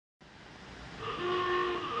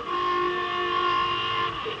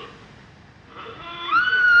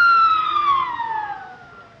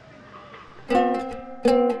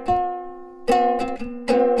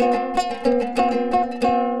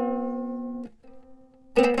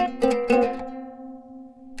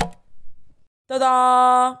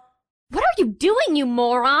Ta-da! What are you doing, you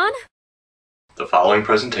moron? The following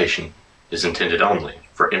presentation is intended only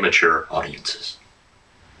for immature audiences.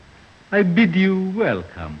 I bid you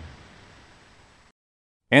welcome.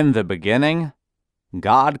 In the beginning,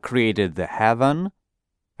 God created the heaven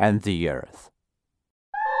and the earth.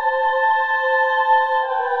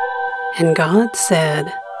 And God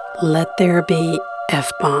said, "Let there be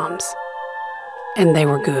F-bombs." And they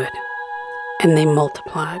were good. And they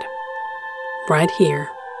multiplied. Right here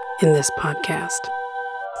in this podcast.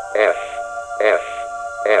 F, F,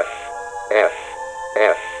 F, F,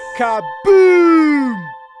 F. Kaboom!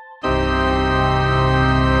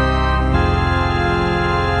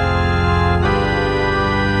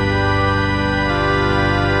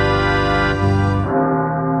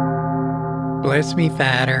 Bless me,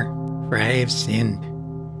 Father, for I have sinned.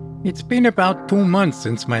 It's been about 2 months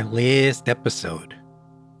since my last episode.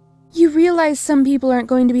 You realize some people aren't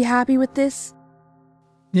going to be happy with this?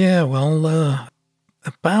 Yeah, well,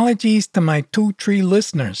 apologies to my 2-3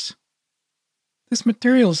 listeners. This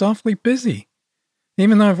material's awfully busy.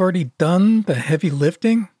 Even though I've already done the heavy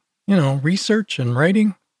lifting, research and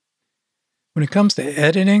writing. When it comes to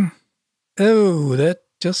editing, that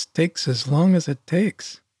just takes as long as it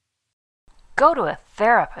takes. Go to a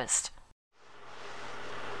therapist.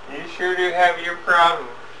 You sure do have your problems.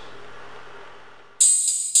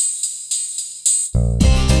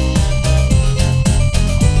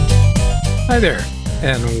 Hi there,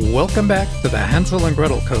 and welcome back to the Hansel and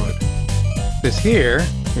Gretel Code. This here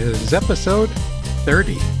is episode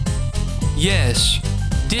 30. Yes,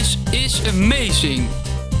 this is amazing.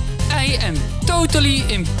 I am totally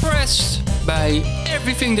impressed by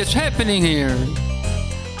everything that's happening here.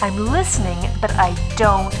 I'm listening, but I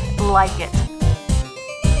don't like it.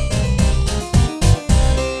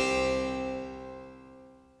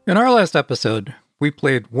 In our last episode, we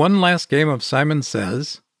played one last game of Simon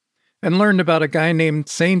Says and learned about a guy named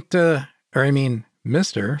Mr.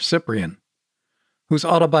 Cyprian, whose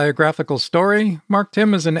autobiographical story marked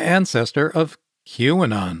him as an ancestor of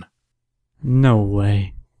QAnon. No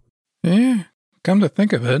way. Yeah, come to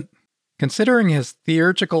think of it, considering his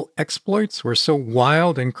theurgical exploits were so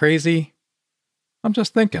wild and crazy, I'm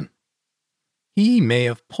just thinking, he may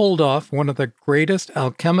have pulled off one of the greatest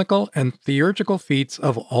alchemical and theurgical feats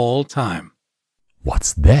of all time.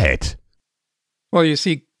 What's that? Well, you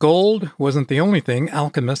see, gold wasn't the only thing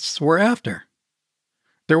alchemists were after.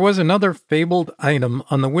 There was another fabled item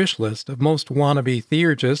on the wish list of most wannabe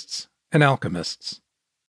theurgists and alchemists.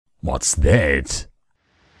 What's that?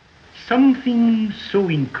 Something so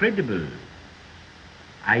incredible,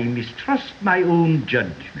 I mistrust my own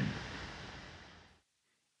judgment.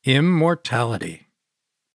 Immortality.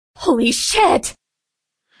 Holy shit!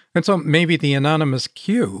 And so maybe the anonymous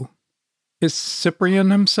Q is Cyprian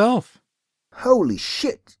himself. Holy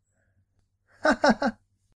shit!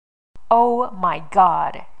 Oh my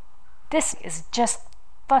god. This is just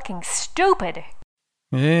fucking stupid.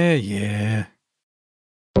 Yeah.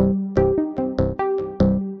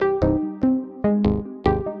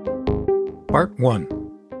 Part 1.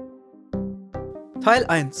 Teil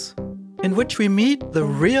 1, in which we meet the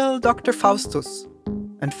real Dr. Faustus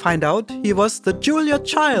and find out he was the Julia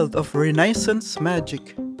Child of Renaissance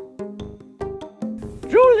magic.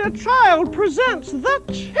 Julia Child presents the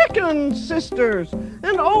Chicken Sisters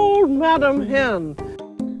and Old Madam Hen.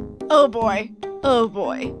 Oh boy.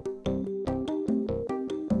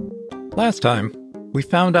 Last time, we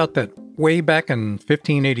found out that way back in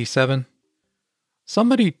 1587,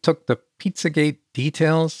 somebody took the Pizzagate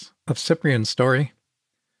details of Cyprian's story,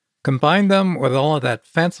 combined them with all of that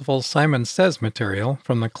fanciful Simon Says material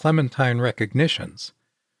from the Clementine recognitions,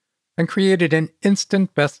 and created an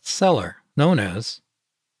instant bestseller known as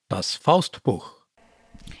Das Faustbuch.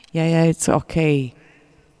 Yeah, it's okay.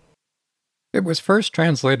 It was first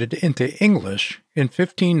translated into English in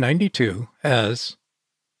 1592 as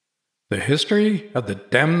The History of the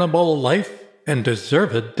Damnable Life and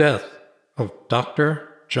Deserved Death of Dr.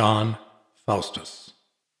 John Faustus.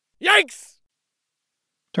 Yikes!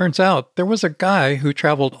 Turns out there was a guy who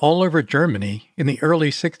traveled all over Germany in the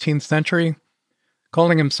early 16th century,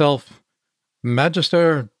 calling himself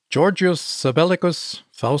Magister Georgius Sabellicus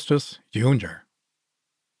Faustus Jr.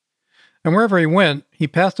 And wherever he went, he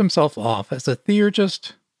passed himself off as a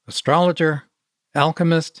theurgist, astrologer,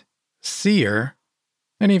 alchemist, seer,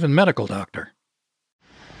 and even medical doctor.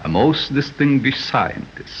 A most distinguished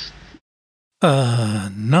scientist.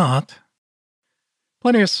 Not.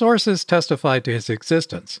 Plenty of sources testified to his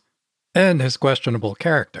existence and his questionable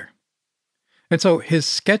character. And so his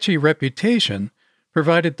sketchy reputation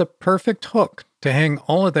provided the perfect hook to hang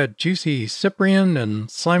all of that juicy Cyprian and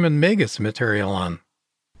Simon Magus material on.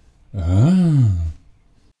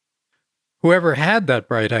 Whoever had that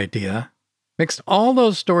bright idea mixed all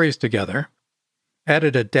those stories together,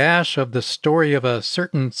 added a dash of the story of a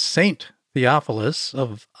certain Saint Theophilus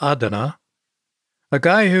of Adana, a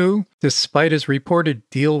guy who, despite his reported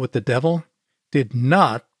deal with the devil, did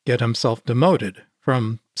not get himself demoted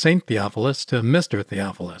from Saint Theophilus to Mr.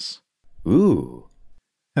 Theophilus. Ooh.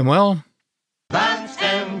 And well, That's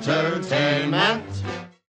entertainment.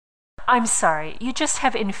 I'm sorry, you just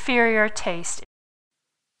have inferior taste.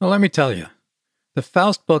 well, let me tell you, the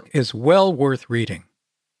Faust book is well worth reading.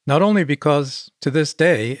 Not only because, to this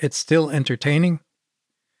day, it's still entertaining,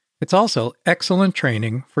 it's also excellent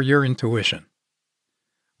training for your intuition.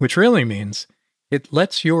 Which really means it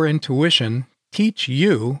lets your intuition teach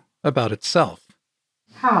you about itself.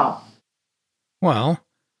 How? Well,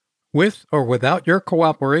 with or without your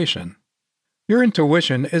cooperation, your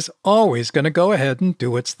intuition is always going to go ahead and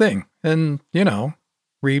do its thing and,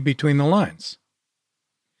 read between the lines.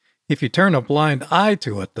 If you turn a blind eye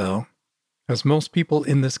to it, though, as most people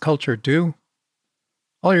in this culture do,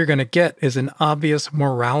 all you're going to get is an obvious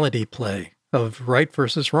morality play of right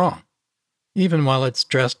versus wrong, even while it's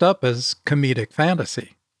dressed up as comedic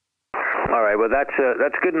fantasy. All right, well,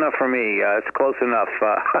 that's good enough for me. It's close enough.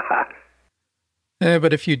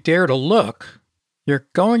 But if you dare to look, you're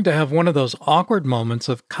going to have one of those awkward moments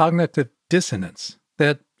of cognitive dissonance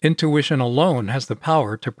that intuition alone has the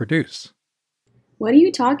power to produce. What are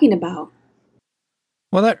you talking about?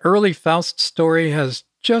 Well, that early Faust story has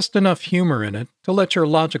just enough humor in it to let your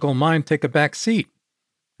logical mind take a back seat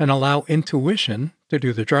and allow intuition to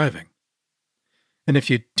do the driving. And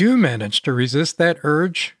if you do manage to resist that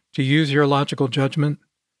urge to use your logical judgment,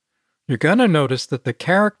 you're going to notice that the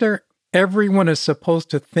character everyone is supposed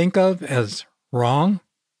to think of as wrong,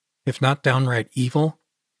 if not downright evil,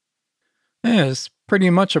 is pretty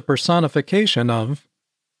much a personification of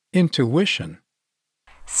intuition.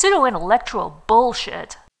 Pseudo-intellectual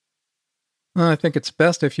bullshit. I think it's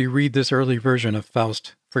best if you read this early version of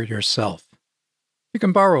Faust for yourself. You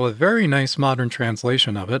can borrow a very nice modern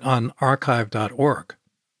translation of it on archive.org.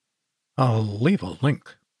 I'll leave a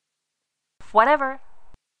link. Whatever.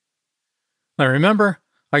 Now remember,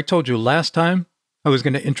 I told you last time I was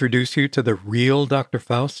going to introduce you to the real Dr.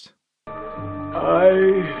 Faust? I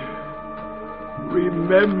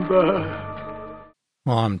remember.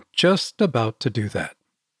 Well, I'm just about to do that.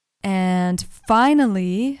 And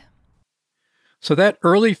finally... So that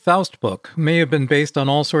early Faust book may have been based on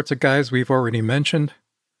all sorts of guys we've already mentioned,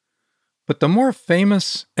 but the more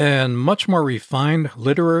famous and much more refined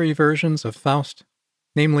literary versions of Faust,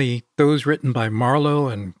 namely those written by Marlowe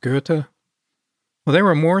and Goethe, well, they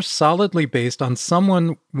were more solidly based on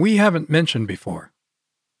someone we haven't mentioned before.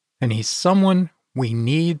 And he's someone we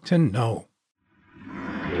need to know.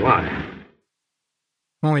 Why?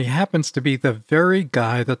 Well, he happens to be the very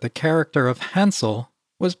guy that the character of Hansel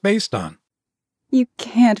was based on. You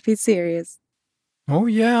can't be serious. Oh,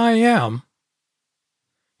 yeah, I am.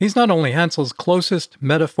 He's not only Hansel's closest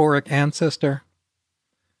metaphoric ancestor.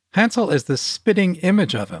 Hansel is the spitting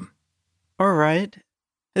image of him. All right,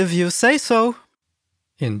 if you say so.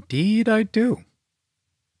 Indeed, I do.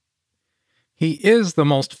 He is the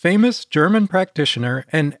most famous German practitioner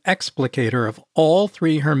and explicator of all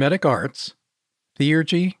three Hermetic arts,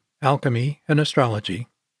 theurgy, alchemy, and astrology,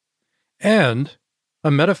 and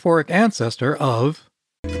a metaphoric ancestor of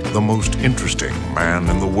the most interesting man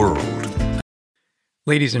in the world.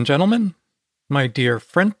 Ladies and gentlemen, my dear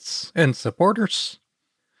friends and supporters,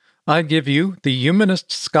 I give you the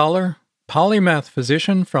humanist scholar, polymath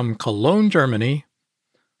physician from Cologne, Germany,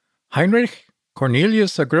 Heinrich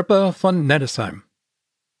Cornelius Agrippa von Nettesheim.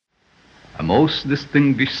 A most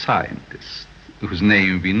distinguished scientist whose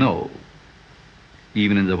name we know,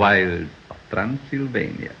 even in the wild of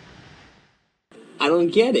Transylvania. I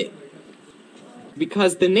don't get it.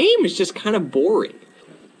 Because the name is just kind of boring.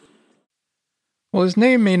 Well, his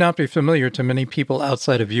name may not be familiar to many people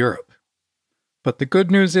outside of Europe. But the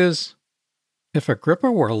good news is, if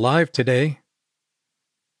Agrippa were alive today,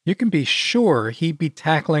 you can be sure he'd be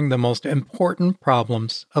tackling the most important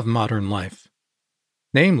problems of modern life.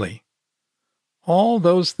 Namely, all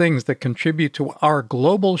those things that contribute to our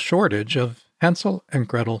global shortage of Hansel and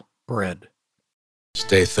Gretel bread.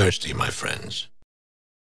 Stay thirsty, my friends.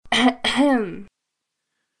 Now,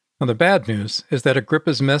 the bad news is that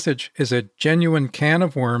Agrippa's message is a genuine can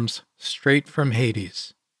of worms straight from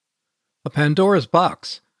Hades. A Pandora's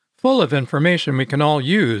box full of information we can all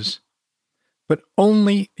use, but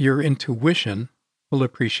only your intuition will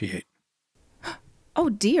appreciate. Oh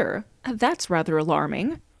dear, that's rather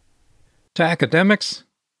alarming. To academics,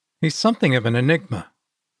 he's something of an enigma,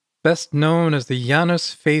 best known as the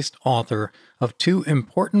Janus-faced author of two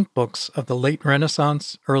important books of the late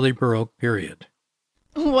Renaissance, early Baroque period.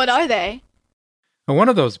 What are they? And one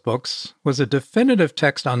of those books was a definitive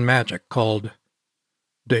text on magic called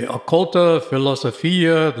De Occulta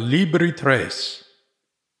Philosophia Libri Tres.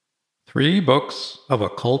 3 books of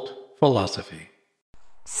occult philosophy.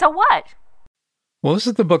 So what? Well, this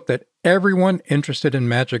is the book that everyone interested in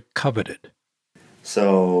magic coveted.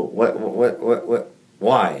 So,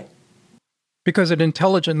 why? Because it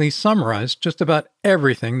intelligently summarized just about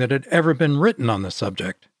everything that had ever been written on the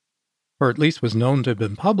subject, or at least was known to have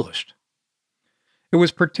been published. It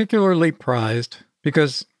was particularly prized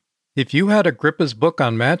because if you had Agrippa's book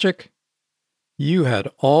on magic, you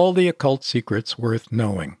had all the occult secrets worth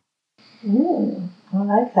knowing. Ooh, I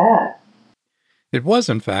like that. It was,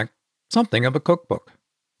 in fact, something of a cookbook,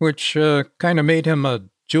 which kind of made him a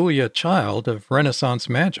Julia Child of Renaissance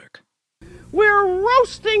magic. We're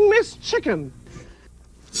roasting Miss Chicken.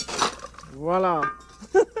 Voila.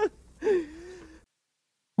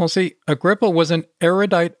 Well, see, Agrippa was an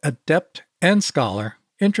erudite adept and scholar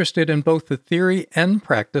interested in both the theory and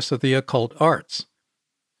practice of the occult arts,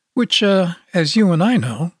 which, as you and I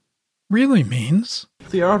know, really means...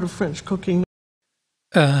 The art of French cooking.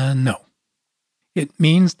 No. It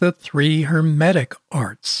means the 3 Hermetic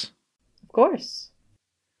arts. Of course.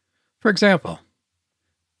 For example,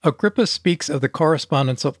 Agrippa speaks of the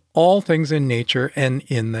correspondence of all things in nature and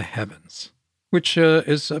in the heavens, which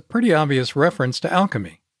is a pretty obvious reference to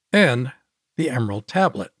alchemy and the Emerald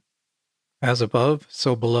Tablet. As above,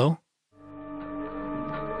 so below.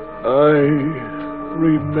 I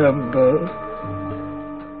remember.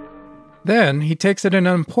 Then he takes it an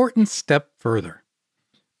important step further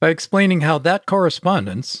by explaining how that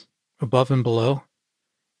correspondence, above and below,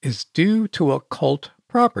 is due to occult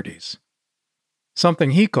properties, something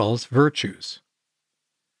he calls virtues.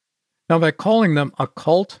 Now, by calling them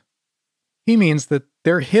occult, he means that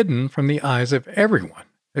they're hidden from the eyes of everyone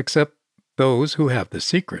except those who have the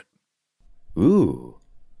secret. Ooh.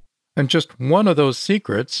 And just one of those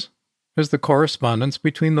secrets is the correspondence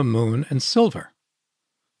between the moon and silver,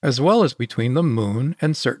 as well as between the moon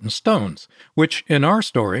and certain stones, which in our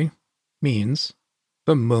story means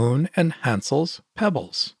the moon and Hansel's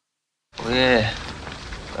pebbles. Oh yeah,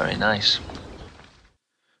 very nice.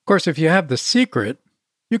 Of course, if you have the secret,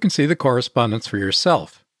 you can see the correspondence for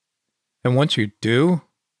yourself. And once you do,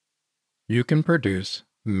 you can produce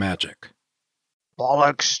magic.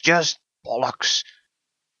 Bollocks, just bollocks.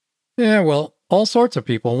 Yeah, well, all sorts of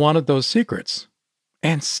people wanted those secrets.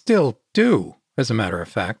 And still do, as a matter of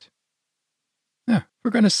fact. Yeah, for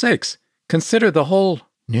goodness sakes, consider the whole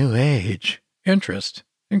New Age interest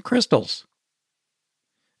in crystals.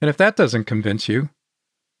 And if that doesn't convince you,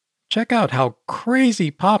 check out how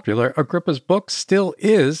crazy popular Agrippa's book still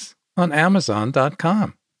is on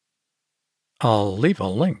Amazon.com. I'll leave a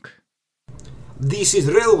link. This is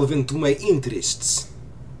relevant to my interests.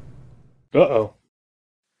 Uh-oh.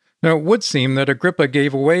 Now, it would seem that Agrippa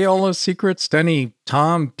gave away all his secrets to any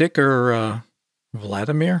Tom, Dick, or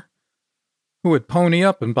Vladimir who would pony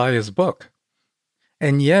up and buy his book.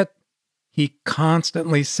 And yet, he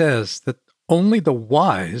constantly says that only the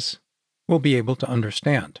wise will be able to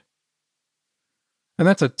understand. And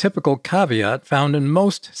that's a typical caveat found in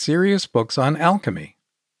most serious books on alchemy.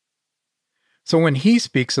 So when he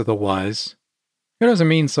speaks of the wise, it doesn't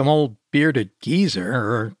mean some old bearded geezer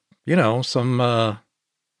or, some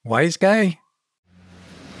wise guy.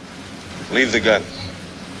 Leave the gun.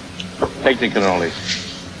 Technical knowledge.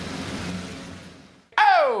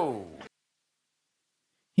 Oh!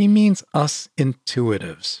 He means us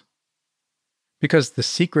intuitives. Because the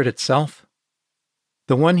secret itself,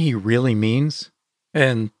 the one he really means,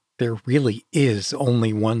 and there really is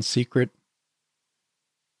only one secret,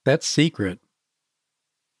 that secret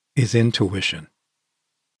is intuition.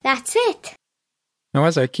 That's it. Now,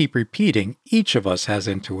 as I keep repeating, each of us has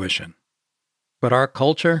intuition. But our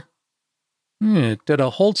culture, it did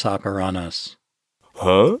a Holzhacker on us.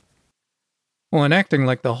 Huh? Well, in acting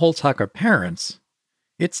like the Holzhacker parents,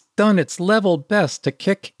 it's done its level best to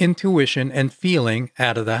kick intuition and feeling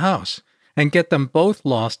out of the house and get them both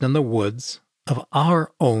lost in the woods of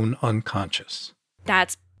our own unconscious.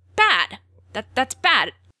 That's bad. That's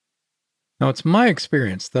bad. Now, it's my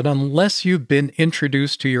experience that unless you've been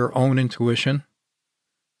introduced to your own intuition,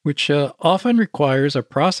 which often requires a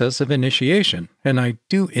process of initiation, and I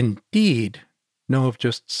do indeed know of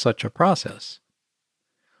just such a process,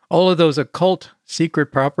 all of those occult secret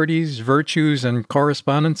properties, virtues, and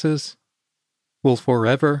correspondences will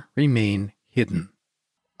forever remain hidden.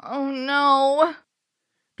 Oh no.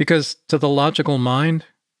 Because to the logical mind,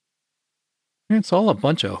 it's all a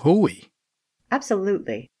bunch of hooey.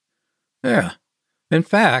 Absolutely. Yeah. In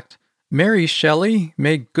fact, Mary Shelley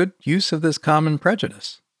made good use of this common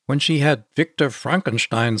prejudice when she had Victor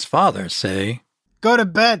Frankenstein's father say, "Go to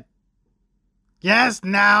bed. Yes,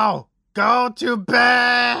 now. Go to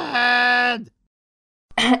bed."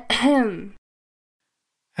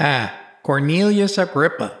 Cornelius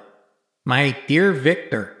Agrippa, my dear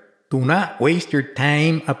Victor, do not waste your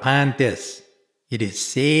time upon this. It is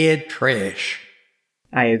sad trash.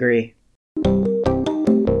 I agree.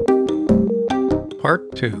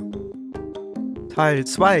 Part 2. Teil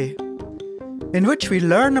 2, in which we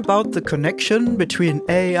learn about the connection between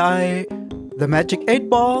AI, the Magic 8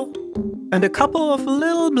 Ball, and a couple of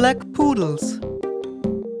little black poodles.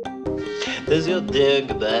 Does your dog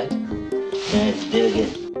bark? Let's do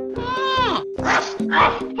it.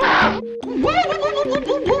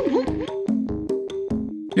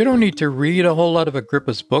 You don't need to read a whole lot of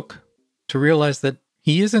Agrippa's book to realize that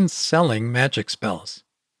he isn't selling magic spells,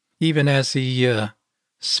 even as he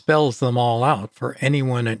spells them all out for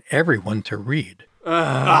anyone and everyone to read.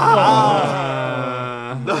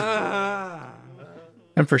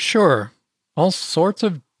 And for sure, all sorts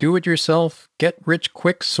of do-it-yourself,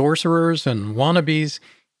 get-rich-quick sorcerers and wannabes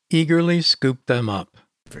eagerly scoop them up.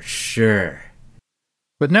 For sure.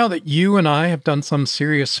 But now that you and I have done some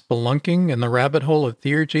serious spelunking in the rabbit hole of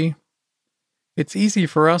theurgy, it's easy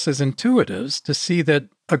for us as intuitives to see that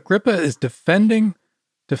Agrippa is defending,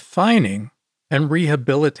 defining, and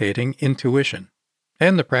rehabilitating intuition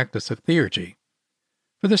and the practice of theurgy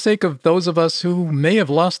for the sake of those of us who may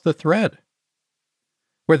have lost the thread,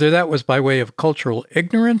 whether that was by way of cultural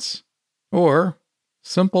ignorance or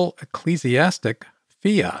simple ecclesiastic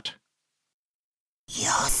fiat.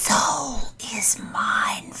 Your soul is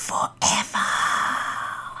mine forever.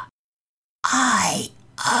 I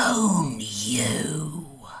own you.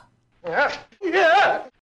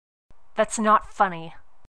 That's not funny.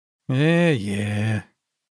 Yeah.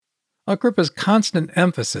 Agrippa's constant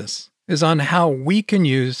emphasis is on how we can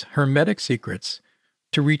use hermetic secrets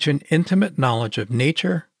to reach an intimate knowledge of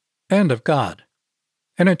nature and of God,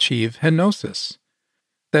 and achieve henosis,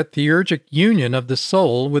 that theurgic union of the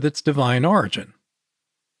soul with its divine origin.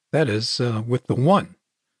 That is, with the One,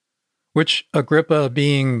 which Agrippa,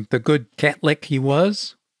 being the good Catholic he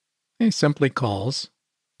was, he simply calls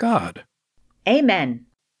God. Amen.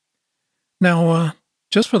 Now,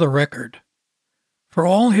 just for the record, for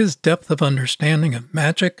all his depth of understanding of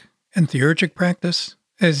magic and theurgic practice,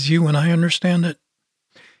 as you and I understand it,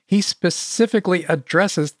 he specifically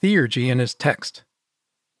addresses theurgy in his text,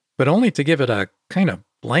 but only to give it a kind of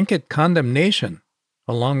blanket condemnation,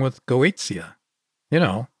 along with Goetia.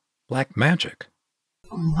 Black magic.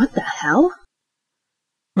 What the hell?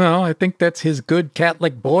 Well, I think that's his good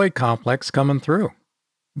Catholic boy complex coming through.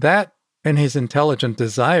 That and his intelligent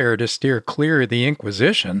desire to steer clear of the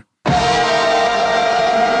Inquisition.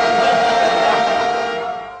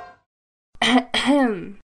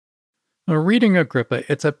 Reading Agrippa,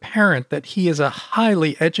 it's apparent that he is a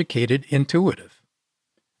highly educated intuitive,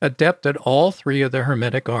 adept at all three of the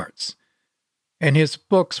Hermetic arts. And his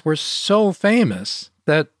books were so famous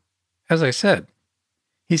that, as I said,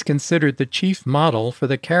 he's considered the chief model for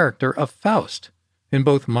the character of Faust in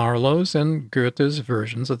both Marlowe's and Goethe's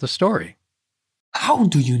versions of the story. How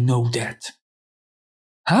do you know that?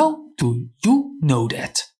 How do you know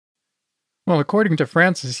that? Well, according to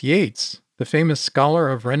Francis Yates, the famous scholar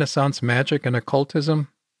of Renaissance magic and occultism,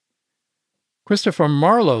 Christopher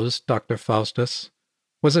Marlowe's Dr. Faustus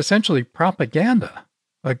was essentially propaganda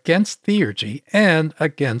against theurgy and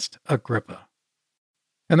against Agrippa.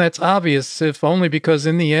 And that's obvious, if only because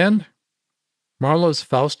in the end, Marlowe's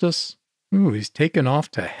Faustus, he's taken off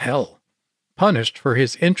to hell, punished for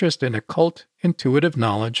his interest in occult intuitive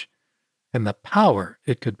knowledge and the power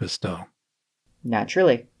it could bestow.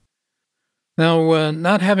 Naturally. Now,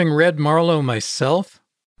 not having read Marlowe myself...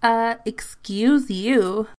 excuse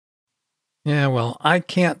you. Yeah, well, I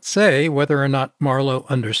can't say whether or not Marlowe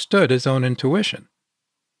understood his own intuition.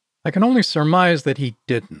 I can only surmise that he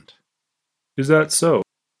didn't. Is that so?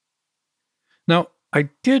 Now, I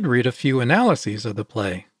did read a few analyses of the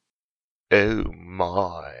play. Oh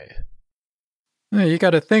my. You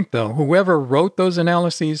gotta think, though, whoever wrote those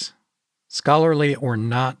analyses, scholarly or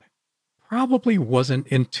not, probably wasn't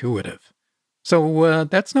intuitive. So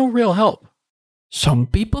that's no real help. Some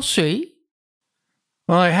people say.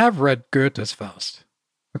 Well, I have read Goethe's Faust.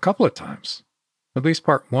 A couple of times. At least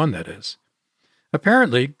part one, that is.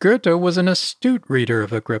 Apparently, Goethe was an astute reader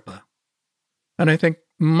of Agrippa. And I think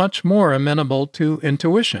much more amenable to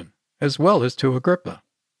intuition, as well as to Agrippa.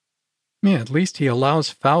 Yeah, at least he allows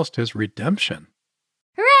Faust his redemption.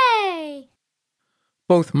 Hooray!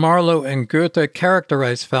 Both Marlowe and Goethe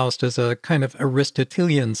characterize Faust as a kind of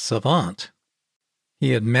Aristotelian savant.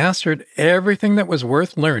 He had mastered everything that was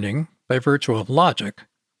worth learning by virtue of logic,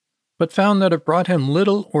 but found that it brought him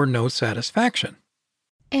little or no satisfaction.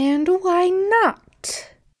 And why not?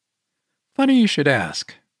 Funny you should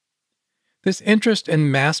ask. This interest in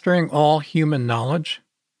mastering all human knowledge,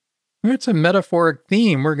 it's a metaphoric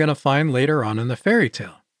theme we're going to find later on in the fairy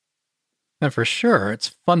tale. And for sure, it's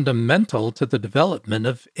fundamental to the development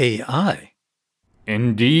of AI.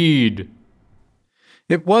 Indeed.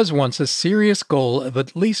 It was once a serious goal of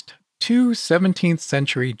at least two 17th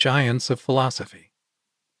century giants of philosophy,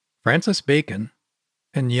 Francis Bacon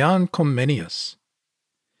and Jan Comenius.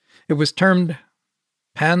 It was termed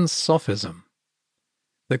pansophism,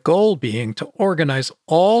 the goal being to organize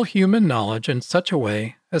all human knowledge in such a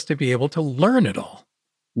way as to be able to learn it all.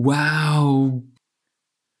 Wow.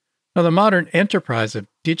 Now, the modern enterprise of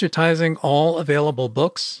digitizing all available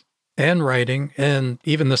books and writing and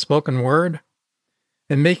even the spoken word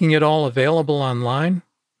and making it all available online,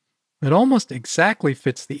 it almost exactly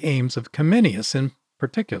fits the aims of Comenius in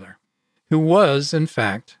particular, who was, in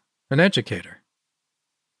fact, an educator.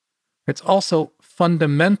 It's also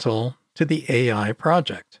fundamental to the AI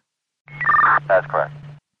project. That's correct.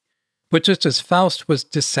 But just as Faust was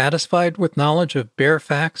dissatisfied with knowledge of bare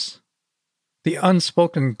facts, the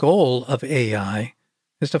unspoken goal of AI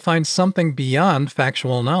is to find something beyond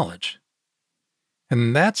factual knowledge.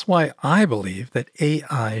 And that's why I believe that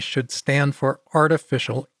AI should stand for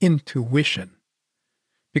artificial intuition,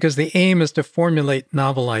 because the aim is to formulate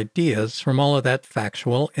novel ideas from all of that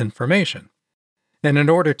factual information. And in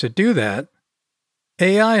order to do that,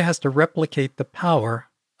 AI has to replicate the power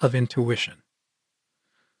of intuition,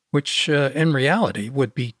 which in reality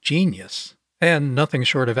would be genius and nothing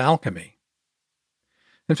short of alchemy.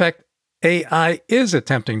 In fact, AI is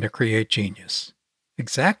attempting to create genius,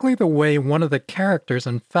 exactly the way one of the characters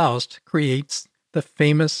in Faust creates the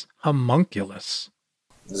famous homunculus.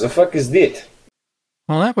 The fuck is that?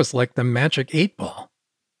 Well, that was like the magic 8-ball.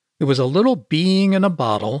 It was a little being in a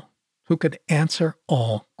bottle who could answer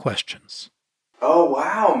all questions. Oh,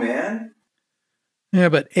 wow, man. Yeah,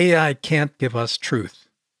 but AI can't give us truth.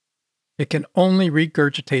 It can only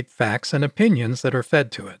regurgitate facts and opinions that are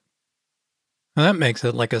fed to it. And that makes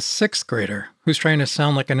it like a 6th grader who's trying to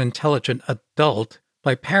sound like an intelligent adult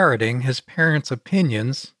by parroting his parents'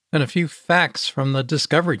 opinions and a few facts from the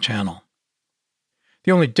Discovery Channel.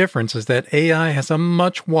 The only difference is that AI has a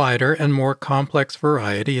much wider and more complex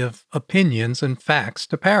variety of opinions and facts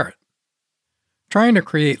to parrot. Trying to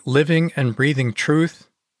create living and breathing truth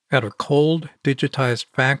out of cold, digitized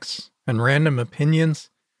facts and random opinions,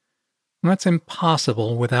 that's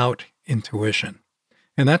impossible without intuition.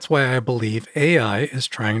 And that's why I believe AI is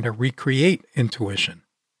trying to recreate intuition.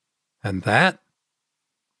 And that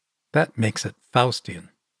makes it Faustian.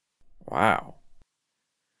 Wow.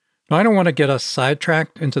 Now, I don't want to get us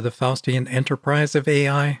sidetracked into the Faustian enterprise of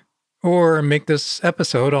AI, or make this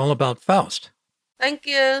episode all about Faust. Thank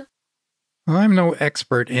you. I'm no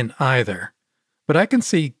expert in either, but I can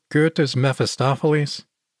see Goethe's Mephistopheles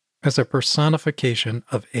as a personification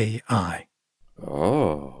of AI.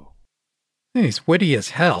 Oh. He's witty as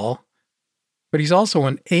hell, but he's also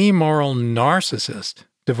an amoral narcissist,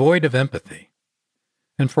 devoid of empathy.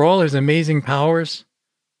 And for all his amazing powers,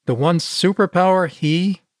 the one superpower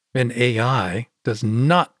he, an AI, does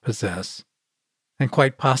not possess, and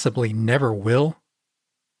quite possibly never will,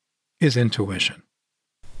 is intuition.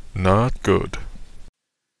 Not good.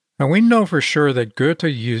 Now we know for sure that Goethe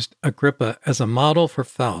used Agrippa as a model for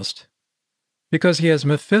Faust because he has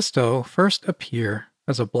Mephisto first appear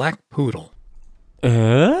as a black poodle.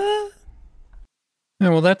 Yeah,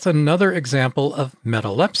 well, that's another example of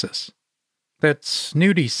metalepsis, that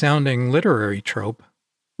snooty-sounding literary trope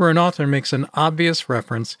where an author makes an obvious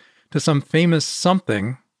reference to some famous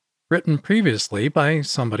something written previously by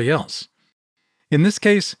somebody else. In this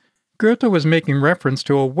case, Goethe was making reference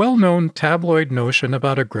to a well-known tabloid notion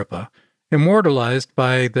about Agrippa, immortalized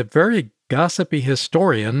by the very gossipy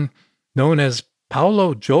historian known as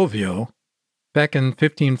Paolo Jovio back in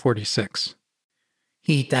 1546.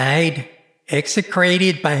 He died,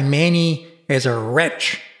 execrated by many as a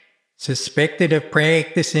wretch, suspected of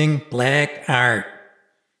practicing black art,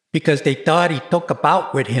 because they thought he took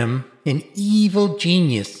about with him an evil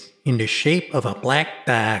genius in the shape of a black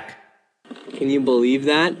dog. Can you believe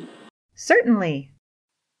that? Certainly.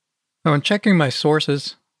 Now, in checking my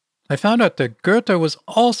sources, I found out that Goethe was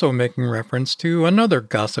also making reference to another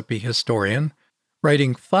gossipy historian,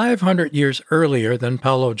 writing 500 years earlier than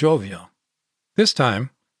Paolo Jovio. This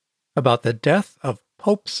time, about the death of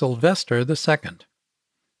Pope Sylvester II.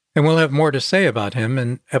 And we'll have more to say about him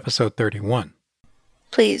in episode 31.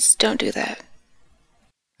 Please don't do that.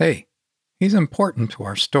 Hey, he's important to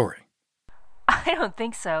our story. I don't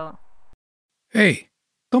think so. Hey,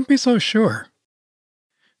 don't be so sure.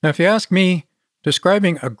 Now, if you ask me,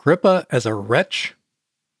 describing Agrippa as a wretch,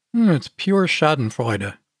 it's pure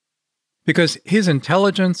schadenfreude. Because his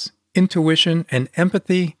intelligence, intuition, and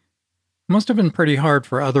empathy must have been pretty hard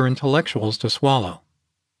for other intellectuals to swallow.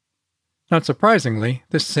 Not surprisingly,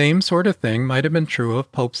 the same sort of thing might have been true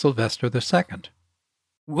of Pope Sylvester II.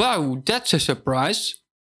 Wow, that's a surprise.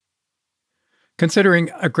 Considering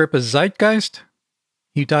Agrippa's zeitgeist,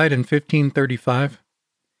 he died in 1535,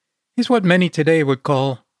 he's what many today would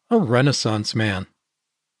call a Renaissance man.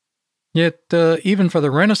 Yet, even for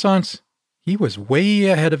the Renaissance, he was way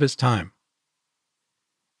ahead of his time.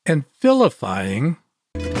 And vilifying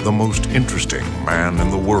the most interesting man in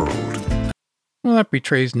the world. Well, that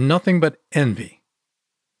betrays nothing but envy.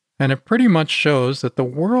 And it pretty much shows that the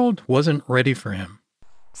world wasn't ready for him.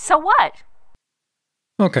 So what?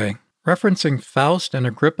 Okay, referencing Faust and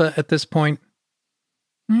Agrippa at this point,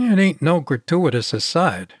 it ain't no gratuitous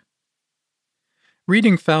aside.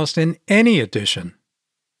 Reading Faust in any edition,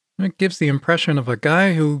 it gives the impression of a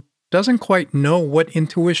guy who doesn't quite know what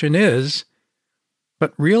intuition is,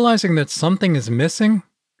 but realizing that something is missing,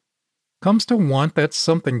 comes to want that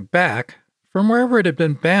something back from wherever it had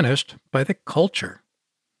been banished by the culture.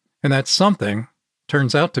 And that something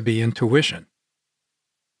turns out to be intuition.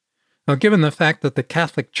 Now, given the fact that the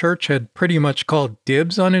Catholic Church had pretty much called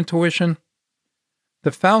dibs on intuition,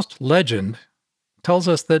 the Faust legend tells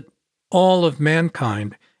us that all of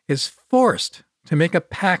mankind is forced to make a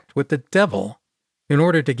pact with the devil in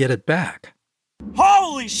order to get it back.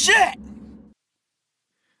 Holy shit!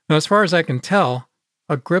 Now, as far as I can tell,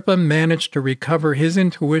 Agrippa managed to recover his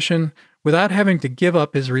intuition without having to give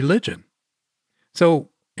up his religion. So,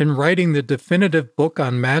 in writing the definitive book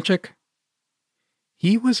on magic,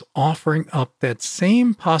 he was offering up that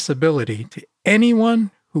same possibility to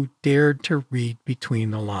anyone who dared to read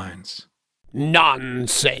between the lines.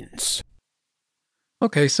 Nonsense!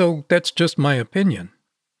 Okay, so that's just my opinion.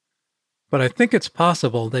 But I think it's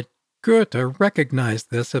possible that Goethe recognized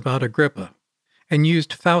this about Agrippa and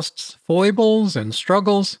used Faust's foibles and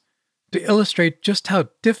struggles to illustrate just how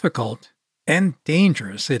difficult and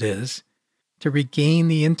dangerous it is to regain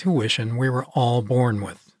the intuition we were all born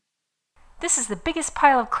with. This is the biggest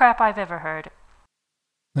pile of crap I've ever heard.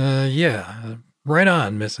 Yeah. Right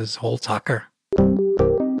on, Mrs. Holzhacker.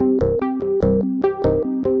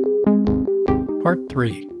 Part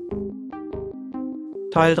 3.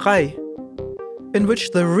 Teil 3, in which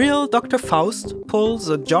the real Dr. Faust pulls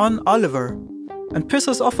a John Oliver and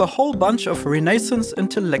pisses off a whole bunch of Renaissance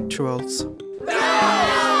intellectuals.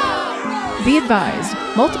 Be advised,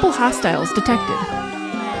 multiple hostiles detected.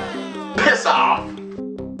 Piss off!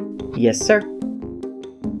 Yes, sir.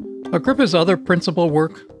 Agrippa's other principal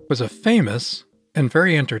work was a famous and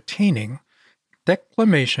very entertaining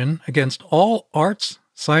declamation against all arts,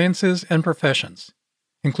 sciences, and professions,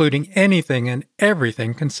 including anything and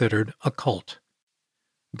everything considered occult.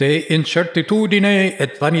 De incertitudine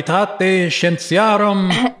et vanitate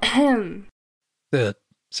scientiarum.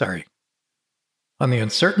 On the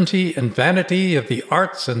uncertainty and vanity of the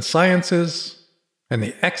arts and sciences, and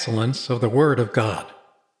the excellence of the Word of God.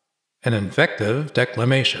 An invective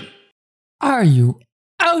declamation. Are you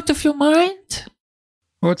out of your mind?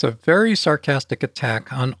 Well, it's a very sarcastic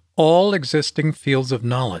attack on all existing fields of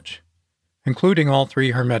knowledge, including all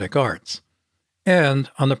three Hermetic arts, and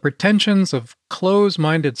on the pretensions of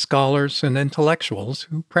close-minded scholars and intellectuals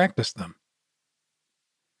who practice them.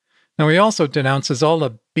 Now, he also denounces all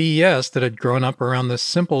the BS that had grown up around the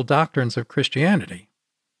simple doctrines of Christianity,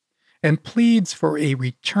 and pleads for a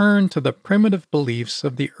return to the primitive beliefs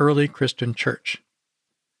of the early Christian church.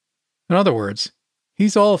 In other words,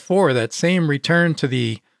 he's all for that same return to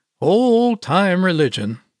the old-time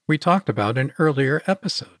religion we talked about in earlier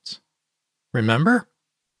episodes. Remember?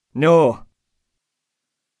 No.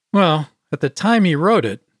 Well, at the time he wrote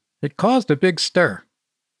it, it caused a big stir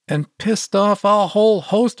and pissed off a whole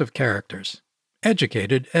host of characters,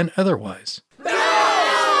 educated and otherwise.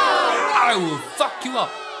 I will fuck you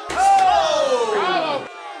up.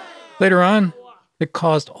 Later on, it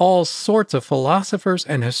caused all sorts of philosophers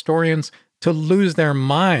and historians to lose their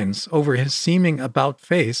minds over his seeming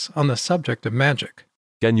about-face on the subject of magic.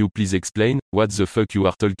 Can you please explain what the fuck you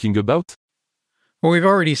are talking about? Well, we've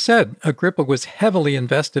already said Agrippa was heavily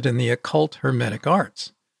invested in the occult Hermetic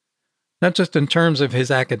arts, not just in terms of his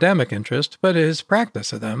academic interest, but his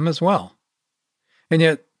practice of them as well. And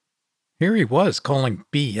yet, here he was calling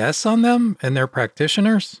BS on them and their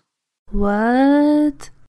practitioners.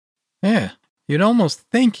 What? Yeah, you'd almost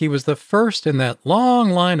think he was the first in that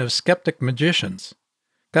long line of skeptic magicians.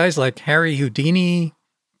 Guys like Harry Houdini,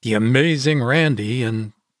 the Amazing Randy,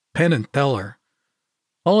 and Penn and Teller.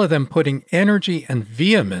 All of them putting energy and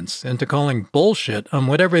vehemence into calling bullshit on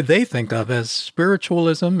whatever they think of as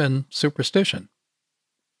spiritualism and superstition.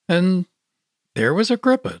 And there was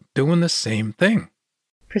Agrippa doing the same thing.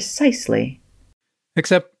 Precisely.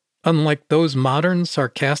 Except, unlike those modern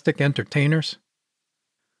sarcastic entertainers,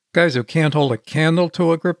 guys who can't hold a candle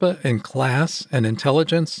to Agrippa in class and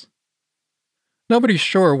intelligence, nobody's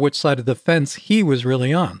sure which side of the fence he was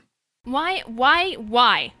really on. Why?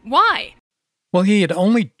 Well, he had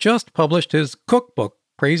only just published his cookbook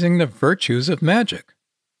praising the virtues of magic.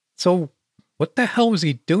 So, what the hell was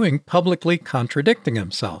he doing publicly contradicting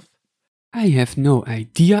himself? I have no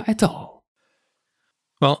idea at all.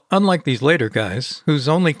 Well, unlike these later guys, whose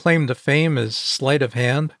only claim to fame is sleight of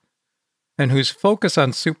hand, and whose focus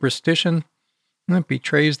on superstition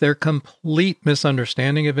betrays their complete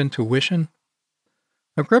misunderstanding of intuition,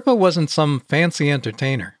 Agrippa wasn't some fancy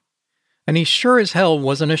entertainer, and he sure as hell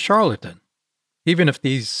wasn't a charlatan, even if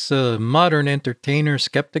these modern entertainer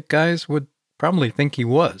skeptic guys would probably think he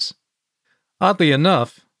was. Oddly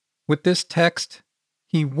enough, with this text,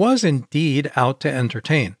 he was indeed out to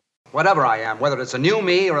entertain. Whatever I am, whether it's a new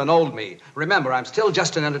me or an old me, remember, I'm still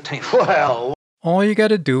just an entertainer. Well, all you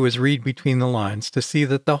gotta do is read between the lines to see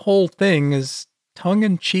that the whole thing is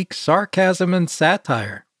tongue-in-cheek sarcasm and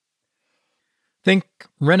satire. Think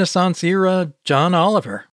Renaissance-era John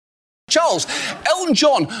Oliver. Charles, Elton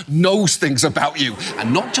John knows things about you,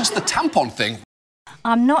 and not just the tampon thing.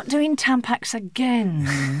 I'm not doing Tampax again.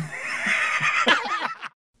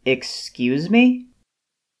 Excuse me?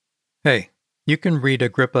 Hey, you can read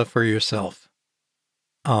Agrippa for yourself.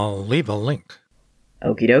 I'll leave a link.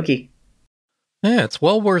 Okie dokie. Yeah, it's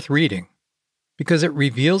well worth reading, because it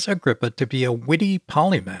reveals Agrippa to be a witty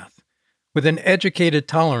polymath with an educated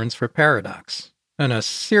tolerance for paradox and a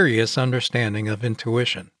serious understanding of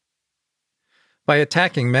intuition. By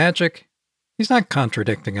attacking magic, he's not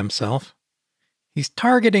contradicting himself. He's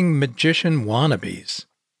targeting magician wannabes.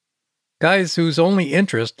 Guys whose only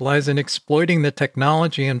interest lies in exploiting the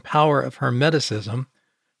technology and power of Hermeticism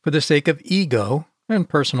for the sake of ego and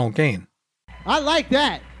personal gain. I like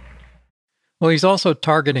that. Well, he's also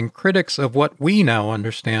targeting critics of what we now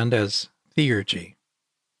understand as theurgy.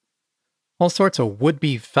 All sorts of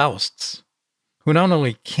would-be Fausts, who not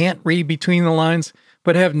only can't read between the lines,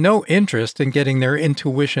 but have no interest in getting their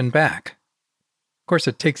intuition back. Of course,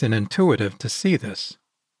 it takes an intuitive to see this.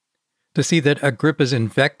 To see that Agrippa's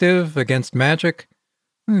invective against magic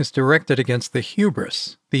is directed against the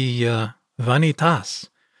hubris, the vanitas,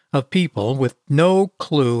 of people with no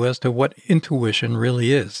clue as to what intuition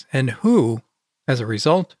really is, and who, as a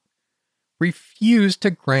result, refuse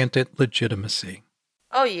to grant it legitimacy.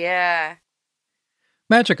 Oh, yeah.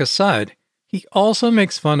 Magic aside, he also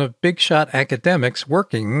makes fun of big-shot academics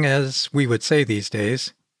working, as we would say these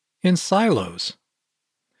days, in silos.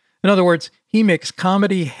 In other words, he makes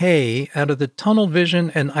comedy hay out of the tunnel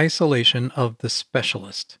vision and isolation of the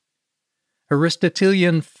specialist.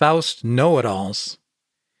 Aristotelian Faust know-it-alls,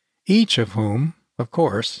 each of whom, of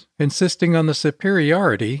course, insisting on the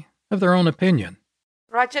superiority of their own opinion.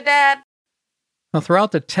 Roger, Dad. Now,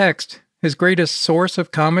 throughout the text, his greatest source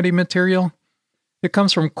of comedy material, it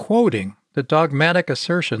comes from quoting the dogmatic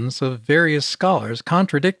assertions of various scholars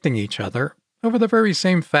contradicting each other over the very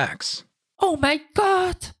same facts. Oh my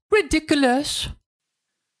God! Ridiculous!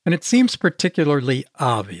 And it seems particularly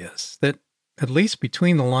obvious that, at least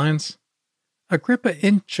between the lines, Agrippa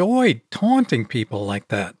enjoyed taunting people like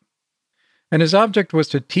that. And his object was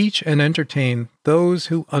to teach and entertain those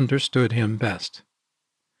who understood him best.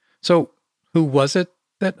 So, who was it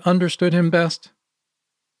that understood him best?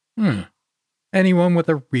 Anyone with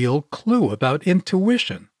a real clue about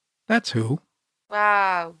intuition. That's who.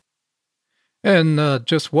 Wow. And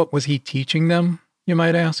just what was he teaching them, you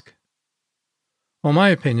might ask? Well, my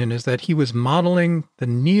opinion is that he was modeling the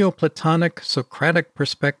Neoplatonic Socratic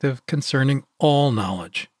perspective concerning all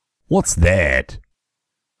knowledge. What's that?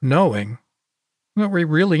 Knowing that we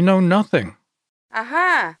really know nothing.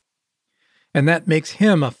 Uh-huh. And that makes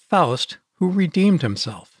him a Faust who redeemed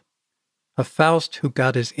himself. A Faust who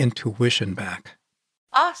got his intuition back.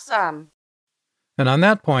 Awesome. And on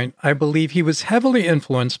that point, I believe he was heavily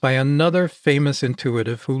influenced by another famous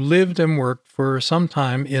intuitive who lived and worked for some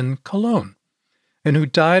time in Cologne, and who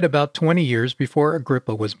died about 20 years before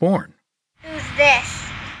Agrippa was born. Who's this?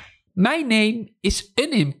 My name is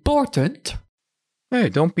unimportant. Hey,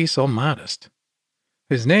 don't be so modest.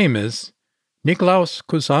 His name is Nicolaus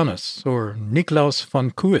Cusanus, or Nicolaus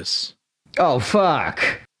von Cuis. Oh, fuck.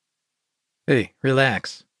 Hey,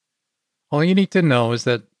 relax. All you need to know is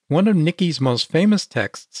that one of Nicky's most famous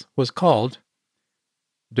texts was called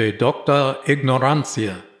De Docta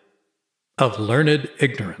Ignorantia, of Learned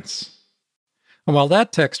Ignorance. And while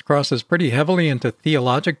that text crosses pretty heavily into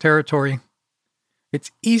theologic territory,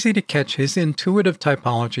 it's easy to catch his intuitive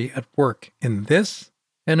typology at work in this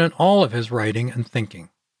and in all of his writing and thinking.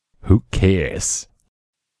 Who cares?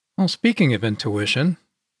 Well, speaking of intuition,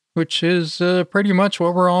 which is pretty much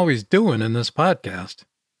what we're always doing in this podcast,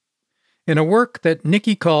 in a work that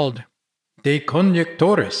Nicky called De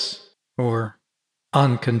Conjectores, or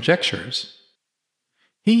On Conjectures,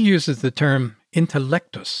 he uses the term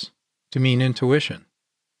intellectus to mean intuition.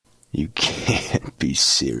 You can't be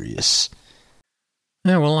serious.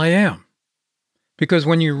 Yeah, well, I am. Because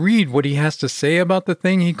when you read what he has to say about the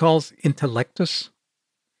thing he calls intellectus,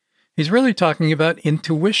 he's really talking about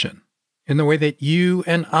intuition in the way that you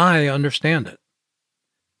and I understand it.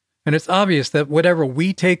 And it's obvious that whatever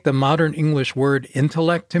we take the modern English word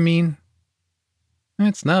intellect to mean,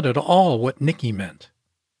 it's not at all what Nicky meant.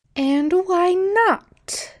 And why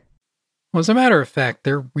not? Well, as a matter of fact,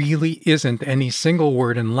 there really isn't any single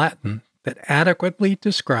word in Latin that adequately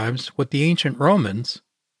describes what the ancient Romans,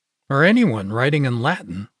 or anyone writing in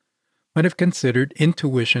Latin, might have considered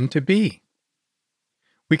intuition to be.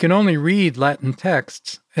 We can only read Latin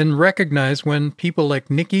texts and recognize when people like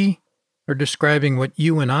Nicky are describing what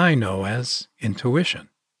you and I know as intuition.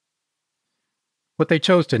 What they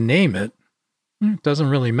chose to name it doesn't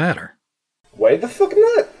really matter. Why the fuck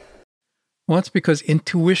not? Well, that's because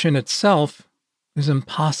intuition itself is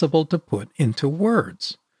impossible to put into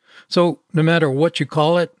words. So no matter what you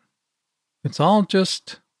call it, it's all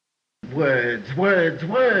just Words.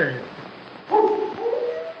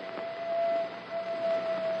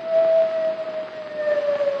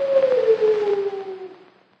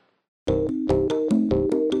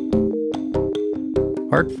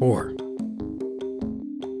 Part 4.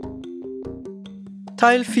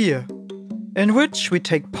 Teil 4, in which we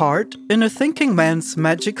take part in a thinking man's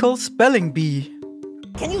magical spelling bee.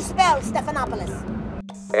 Can you spell Stephanopoulos?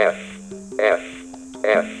 F.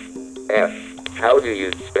 How do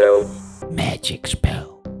you spell magic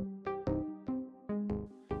spell?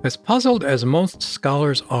 As puzzled as most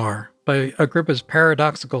scholars are by Agrippa's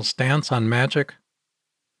paradoxical stance on magic,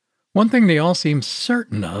 one thing they all seem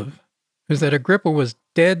certain of is that Agrippa was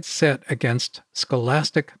dead set against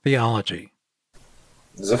scholastic theology.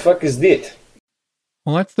 The fuck is that?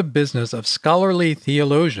 Well, that's the business of scholarly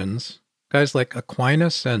theologians, guys like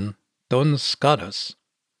Aquinas and Duns Scotus,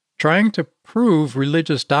 trying to prove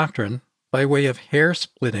religious doctrine by way of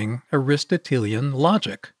hair-splitting Aristotelian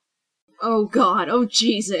logic. Oh God, oh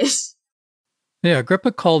Jesus. Yeah,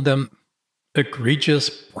 Agrippa called them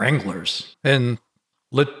egregious wranglers and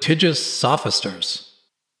litigious sophisters,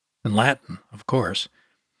 in Latin, of course,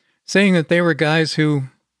 saying that they were guys who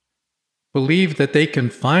believe that they can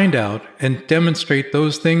find out and demonstrate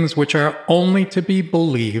those things which are only to be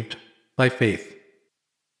believed by faith.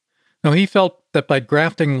 Now, he felt that by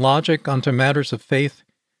grafting logic onto matters of faith,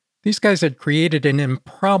 these guys had created an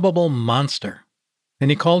improbable monster,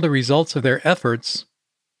 and he called the results of their efforts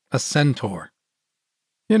a centaur.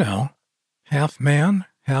 You know, half man,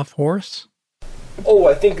 half horse. Oh,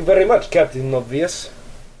 I thank you very much, Captain Obvious.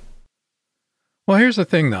 Well, here's the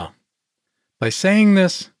thing, though. By saying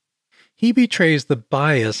this, he betrays the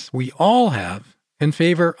bias we all have in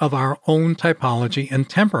favor of our own typology and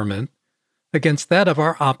temperament against that of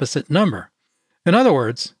our opposite number. In other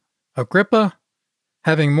words, Agrippa,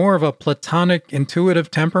 having more of a Platonic intuitive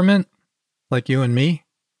temperament, like you and me,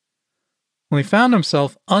 well, he found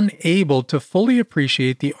himself unable to fully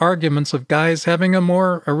appreciate the arguments of guys having a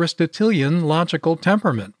more Aristotelian logical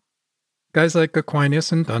temperament, guys like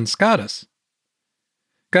Aquinas and Duns Scotus.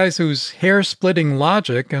 Guys whose hair-splitting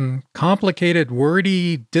logic and complicated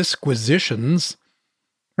wordy disquisitions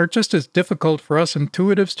are just as difficult for us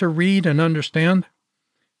intuitives to read and understand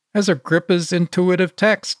as Agrippa's intuitive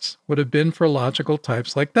texts would have been for logical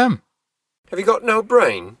types like them. Have you got no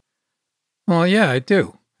brain? Well, yeah, I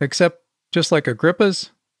do. Except, just like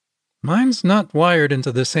Agrippa's, mine's not wired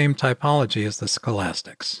into the same typology as the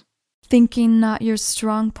scholastics. Thinking not your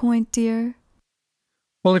strong point, dear?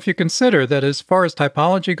 Well, if you consider that as far as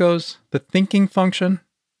typology goes, the thinking function,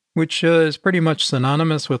 which is pretty much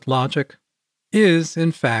synonymous with logic, is,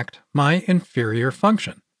 in fact, my inferior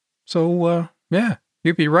function. So, yeah,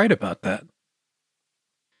 you'd be right about that.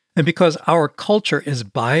 And because our culture is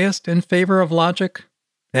biased in favor of logic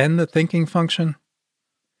and the thinking function,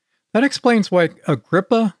 that explains why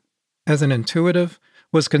Agrippa, as an intuitive,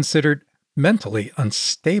 was considered mentally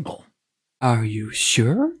unstable. Are you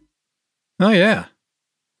sure? Oh, yeah.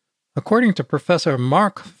 According to Professor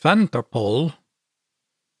Mark van der Poel,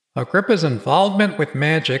 Agrippa's involvement with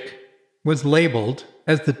magic was labeled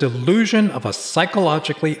as the delusion of a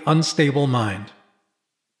psychologically unstable mind.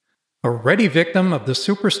 A ready victim of the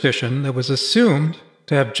superstition that was assumed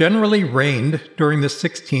to have generally reigned during the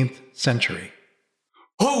 16th century.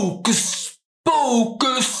 Hocus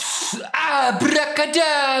pocus,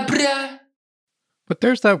 abracadabra. But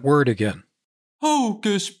there's that word again.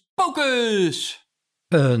 Hocus pocus.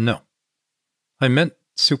 No. I meant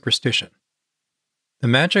superstition. The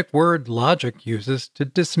magic word logic uses to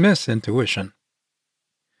dismiss intuition.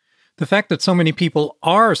 The fact that so many people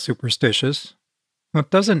are superstitious, well,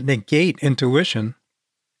 doesn't negate intuition.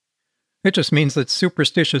 It just means that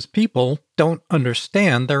superstitious people don't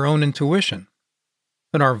understand their own intuition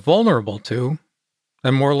and are vulnerable to,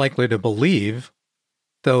 and more likely to believe,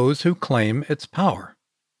 those who claim its power.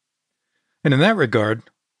 And in that regard,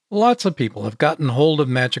 lots of people have gotten hold of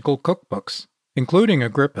magical cookbooks, including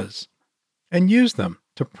Agrippa's, and used them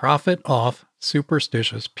to profit off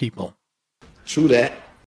superstitious people. True that.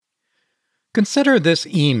 Consider this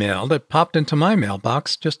email that popped into my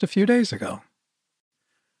mailbox just a few days ago.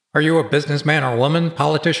 Are you a businessman or woman,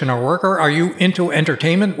 politician or worker? Are you into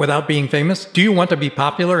entertainment without being famous? Do you want to be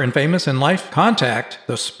popular and famous in life? Contact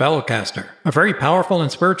the Spellcaster, a very powerful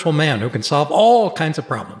and spiritual man who can solve all kinds of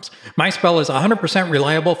problems. My spell is 100%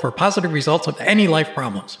 reliable for positive results of any life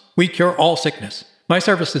problems. We cure all sickness. My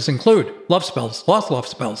services include love spells, lost love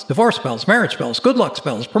spells, divorce spells, marriage spells, good luck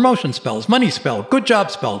spells, promotion spells, money spell, good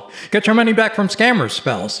job spell, get your money back from scammers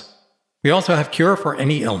spells. We also have cure for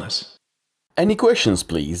any illness. Any questions,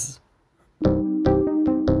 please?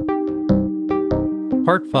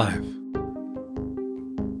 Part 5.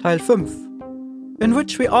 Teil 5, in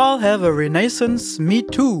which we all have a Renaissance Me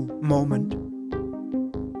Too moment.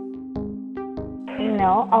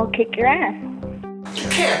 No, I'll kick your ass. You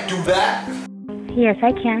can't do that! Yes,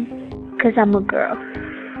 I can, because I'm a girl.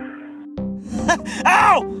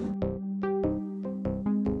 Ow!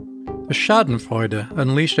 The Schadenfreude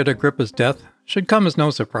unleashed at Agrippa's death should come as no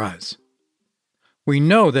surprise. We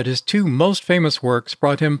know that his two most famous works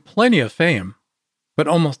brought him plenty of fame, but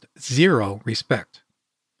almost zero respect.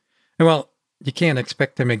 And well, you can't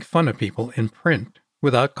expect to make fun of people in print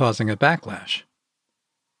without causing a backlash.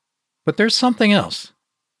 But there's something else,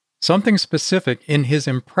 something specific in his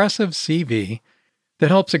impressive CV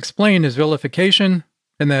that helps explain his vilification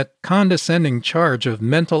and that condescending charge of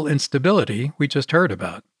mental instability we just heard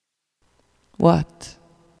about. What?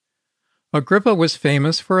 Agrippa was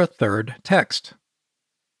famous for a third text,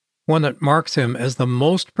 one that marks him as the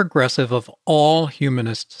most progressive of all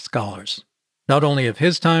humanist scholars, not only of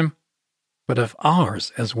his time, but of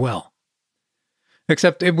ours as well.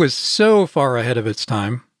 Except it was so far ahead of its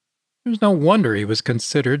time, there's no wonder he was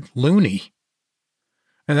considered loony.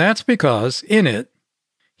 And that's because, in it,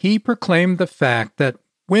 he proclaimed the fact that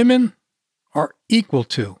women are equal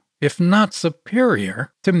to, if not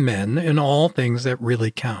superior, to men in all things that really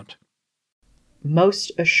count.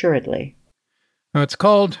 Most assuredly. Now, it's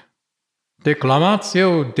called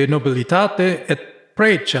Declamatio de Nobilitate et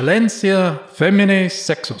Precellencia Feminae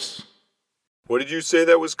Sexus. What did you say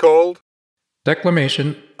that was called?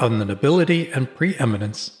 Declamation on the nobility and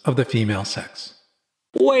preeminence of the female sex.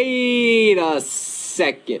 Wait a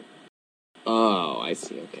second. Oh, I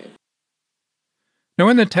see, okay. Now,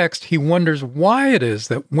 in the text, he wonders why it is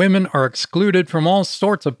that women are excluded from all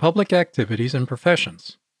sorts of public activities and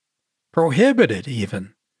professions, prohibited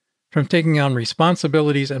even from taking on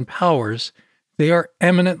responsibilities and powers they are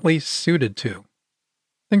eminently suited to.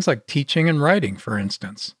 Things like teaching and writing, for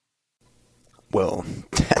instance. Well,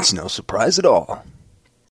 that's no surprise at all.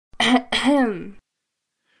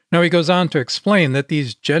 Now he goes on to explain that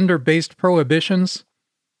these gender-based prohibitions,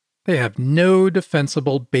 they have no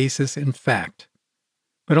defensible basis in fact,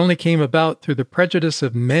 but only came about through the prejudice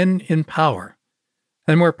of men in power,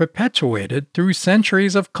 and were perpetuated through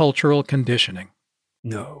centuries of cultural conditioning.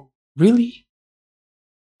 No, really?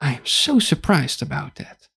 I am so surprised about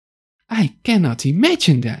that. I cannot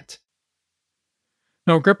imagine that.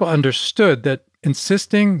 Now, Agrippa understood that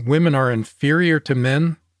insisting women are inferior to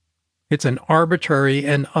men, it's an arbitrary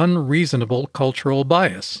and unreasonable cultural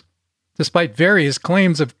bias, despite various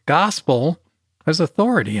claims of gospel as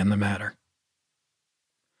authority in the matter.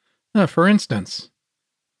 Now, for instance,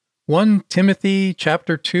 1 Timothy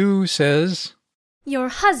chapter 2 says, Your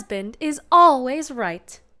husband is always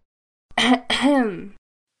right.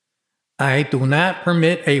 I do not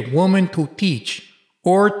permit a woman to teach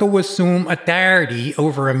or to assume authority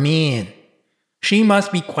over a man. She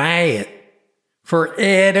must be quiet. For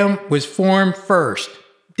Adam was formed first,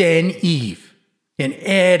 then Eve. And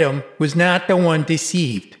Adam was not the one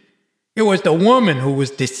deceived. It was the woman who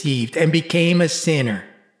was deceived and became a sinner.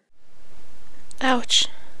 Ouch.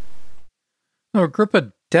 Now,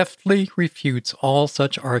 Agrippa deftly refutes all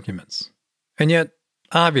such arguments. And yet,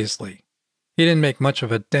 obviously, he didn't make much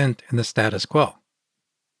of a dent in the status quo.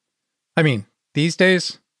 I mean, these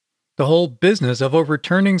days, the whole business of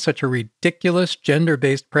overturning such a ridiculous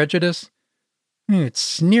gender-based prejudice, it's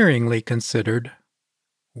sneeringly considered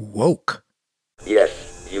woke.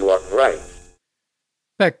 Yes, you are right.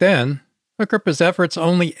 Back then, Agrippa's efforts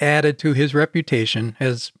only added to his reputation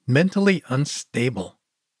as mentally unstable.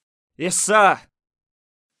 Yes, sir.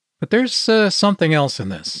 But there's something else in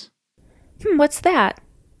this. What's that?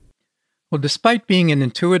 Well, despite being an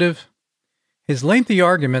intuitive, his lengthy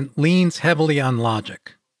argument leans heavily on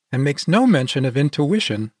logic and makes no mention of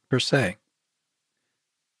intuition per se.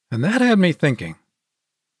 And that had me thinking,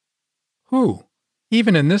 who,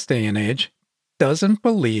 even in this day and age, doesn't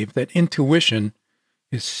believe that intuition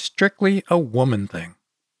is strictly a woman thing?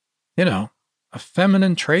 You know, a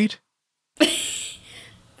feminine trait?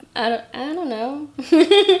 I don't know.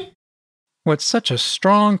 Well, it's such a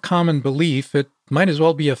strong common belief, it might as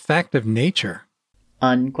well be a fact of nature.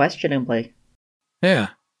 Unquestionably. Yeah,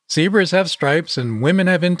 zebras have stripes and women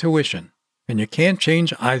have intuition, and you can't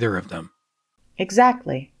change either of them.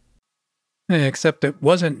 Exactly. Except it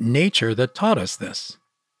wasn't nature that taught us this.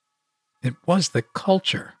 It was the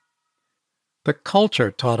culture. The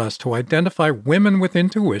culture taught us to identify women with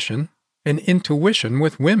intuition and intuition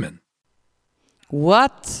with women.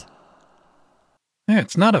 What? Yeah,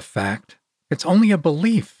 it's not a fact. It's only a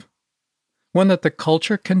belief. One that the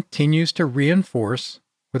culture continues to reinforce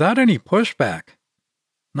without any pushback.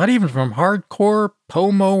 Not even from hardcore,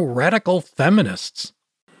 pomo, radical feminists.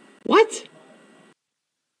 What?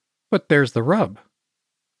 But there's the rub.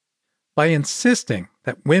 By insisting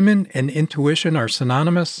that women and intuition are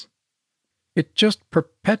synonymous, it just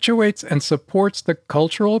perpetuates and supports the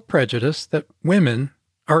cultural prejudice that women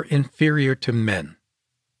are inferior to men.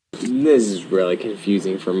 This is really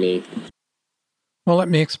confusing for me. Well, let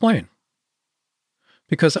me explain.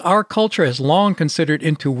 Because our culture has long considered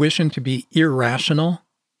intuition to be irrational,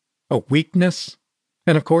 a weakness,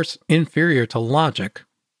 and of course inferior to logic,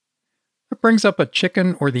 it brings up a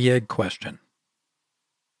chicken or the egg question.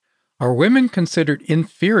 Are women considered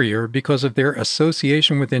inferior because of their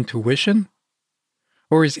association with intuition?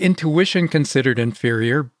 Or is intuition considered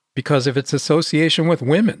inferior because of its association with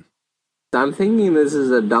women? I'm thinking this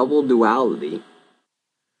is a double duality.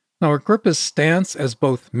 Now, Agrippa's stance as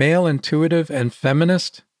both male intuitive and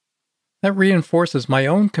feminist, that reinforces my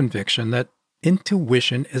own conviction that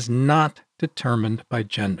intuition is not determined by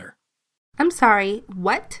gender. I'm sorry,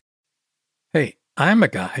 what? Hey, I'm a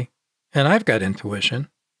guy, and I've got intuition.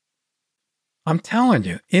 I'm telling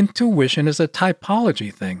you, intuition is a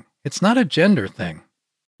typology thing. It's not a gender thing.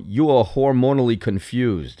 You are hormonally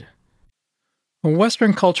confused.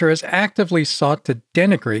 Western culture has actively sought to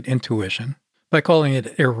denigrate intuition by calling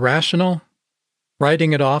it irrational,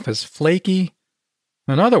 writing it off as flaky,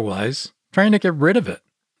 and otherwise trying to get rid of it,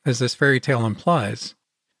 as this fairy tale implies.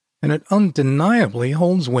 And it undeniably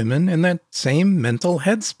holds women in that same mental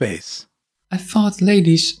headspace. I thought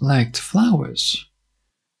ladies liked flowers.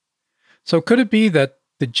 So could it be that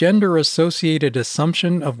the gender-associated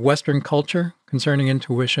assumption of Western culture concerning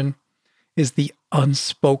intuition is the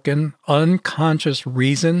unspoken, unconscious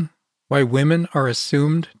reason why women are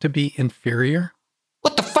assumed to be inferior?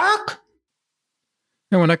 What the fuck?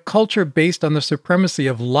 And when a culture based on the supremacy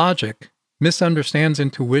of logic misunderstands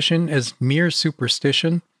intuition as mere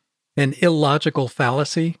superstition and illogical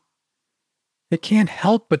fallacy, it can't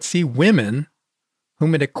help but see women,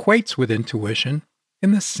 whom it equates with intuition,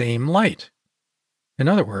 in the same light. In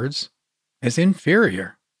other words, as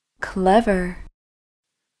inferior. Clever.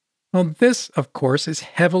 Well, this, of course, is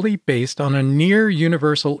heavily based on a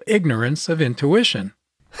near-universal ignorance of intuition.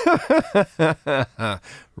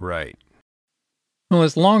 Right. Well,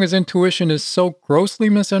 as long as intuition is so grossly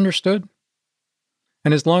misunderstood,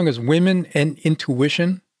 and as long as women and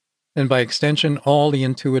intuition, and by extension all the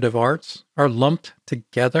intuitive arts, are lumped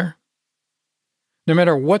together, no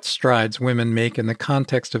matter what strides women make in the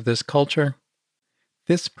context of this culture,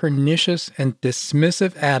 this pernicious and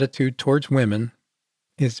dismissive attitude towards women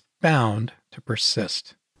is bound to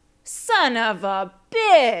persist. Son of a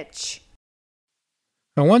bitch!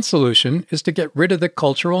 Now, one solution is to get rid of the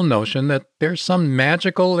cultural notion that there's some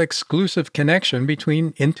magical, exclusive connection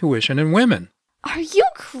between intuition and women. Are you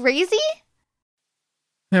crazy?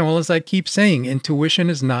 Yeah, well, as I keep saying, intuition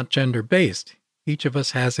is not gender-based. Each of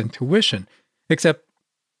us has intuition. Except,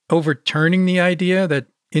 overturning the idea that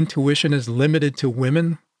intuition is limited to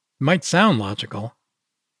women might sound logical,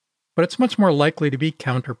 but it's much more likely to be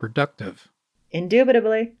counterproductive.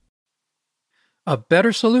 Indubitably. A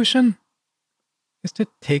better solution is to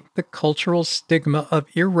take the cultural stigma of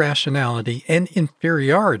irrationality and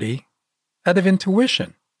inferiority out of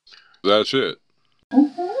intuition. That's it.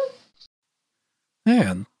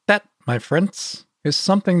 And that, my friends, is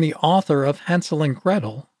something the author of Hansel and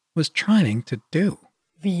Gretel was trying to do.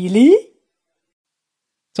 Really?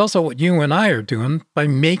 It's also what you and I are doing by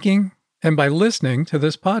making and by listening to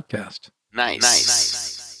this podcast.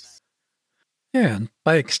 Nice. And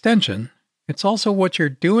by extension, it's also what you're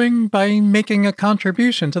doing by making a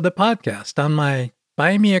contribution to the podcast on my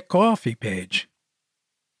Buy Me a Coffee page.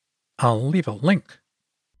 I'll leave a link.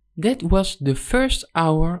 That was the first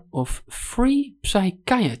hour of free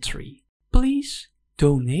psychiatry. Please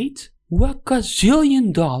donate $1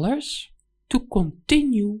 gazillion to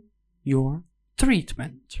continue your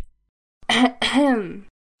treatment.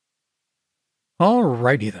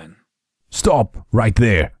 Alrighty then. Stop right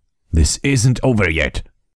there. This isn't over yet.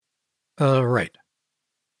 Right.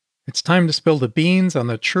 It's time to spill the beans on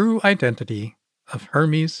the true identity of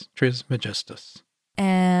Hermes Trismegistus.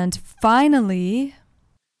 And finally...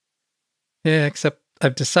 Yeah, except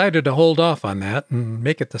I've decided to hold off on that and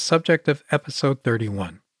make it the subject of episode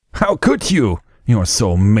 31. How could you? You're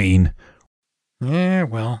so mean. Yeah,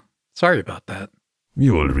 well, sorry about that.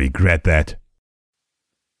 You'll regret that.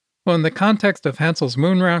 Well, in the context of Hansel's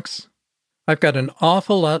moon rocks, I've got an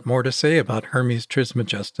awful lot more to say about Hermes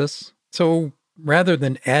Trismegistus, so rather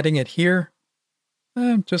than adding it here,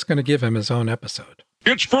 I'm just going to give him his own episode.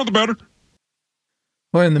 It's for the better.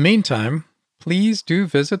 Well, in the meantime, please do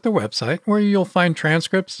visit the website where you'll find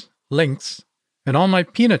transcripts, links, and all my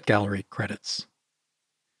peanut gallery credits.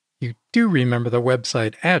 You do remember the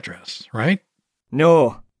website address, right?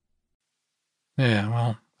 No. Yeah,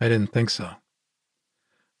 well, I didn't think so.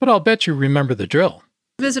 But I'll bet you remember the drill.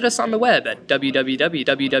 Visit us on the web at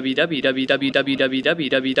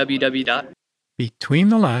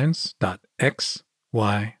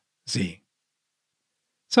www.betweenthelines.xyz.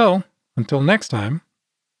 So, until next time,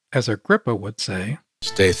 as Agrippa would say,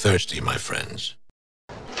 stay thirsty, my friends.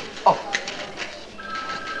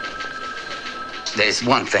 There's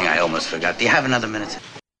one thing I almost forgot. Do you have another minute?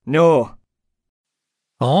 No.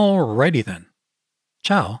 Alrighty then.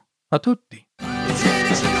 Ciao a tutti.